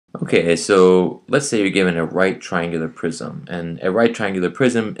Okay, so let's say you're given a right triangular prism, and a right triangular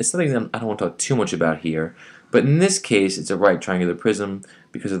prism is something that I don't want to talk too much about here, but in this case it's a right triangular prism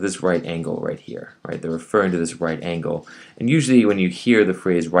because of this right angle right here, right? They're referring to this right angle, and usually when you hear the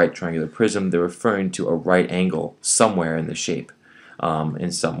phrase right triangular prism, they're referring to a right angle somewhere in the shape,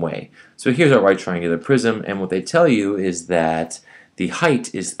 in some way. So here's our right triangular prism, and what they tell you is that the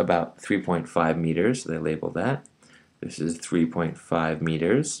height is about 3.5 meters, so they label that. This is 3.5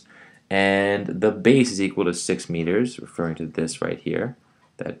 meters. And the base is equal to 6 meters, referring to this right here,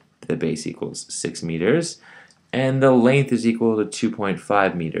 that the base equals 6 meters. And the length is equal to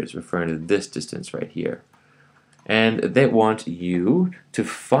 2.5 meters, referring to this distance right here. And they want you to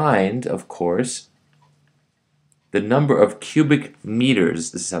find, of course, the number of cubic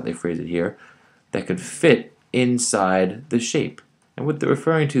meters, this is how they phrase it here, that could fit inside the shape. And what they're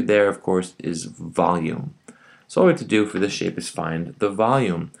referring to there, of course, is volume. So all we have to do for this shape is find the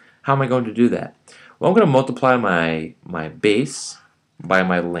volume. How am I going to do that? Well, I'm going to multiply my base by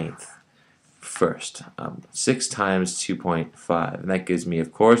my length first. 6 times 2.5. And that gives me,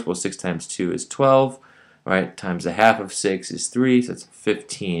 of course, well, 6 times 2 is 12, right? Times a half of 6 is 3, so that's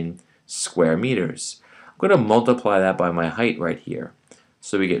 15 square meters. I'm going to multiply that by my height right here.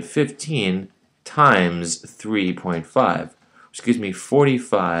 So we get 15 times 3.5, which gives me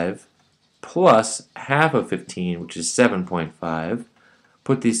 45 plus half of 15, which is 7.5.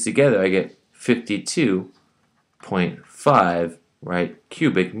 Put these together, I get 52.5, right,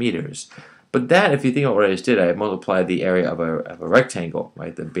 cubic meters. But that, if you think about what I just did, I multiplied the area of a rectangle,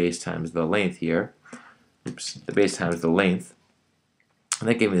 right, the base times the length here. Oops, the base times the length. And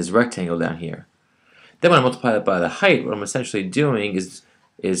that gave me this rectangle down here. Then when I multiply it by the height, what I'm essentially doing is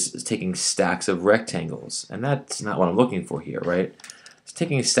taking stacks of rectangles. And that's not what I'm looking for here, right? It's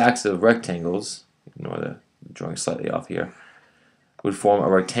taking stacks of rectangles, ignore the drawing slightly off here, would form a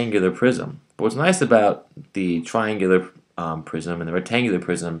rectangular prism. But what's nice about the triangular prism and the rectangular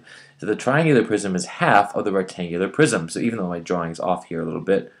prism is that the triangular prism is half of the rectangular prism. So even though my drawing is off here a little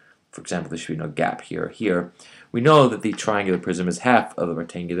bit, for example, there should be no gap here or here, we know that the triangular prism is half of the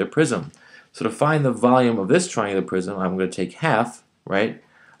rectangular prism. So to find the volume of this triangular prism, I'm going to take half, right,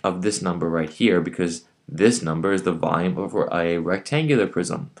 of this number right here, because this number is the volume of a rectangular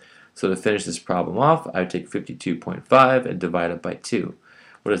prism. So to finish this problem off, I would take 52.5 and divide it by 2.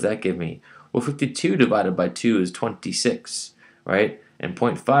 What does that give me? Well, 52 divided by 2 is 26, right? And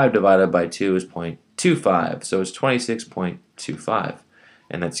 0.5 divided by 2 is 0.25, so it's 26.25.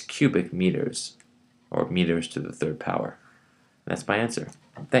 And that's cubic meters, or meters to the third power. That's my answer.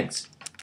 Thanks.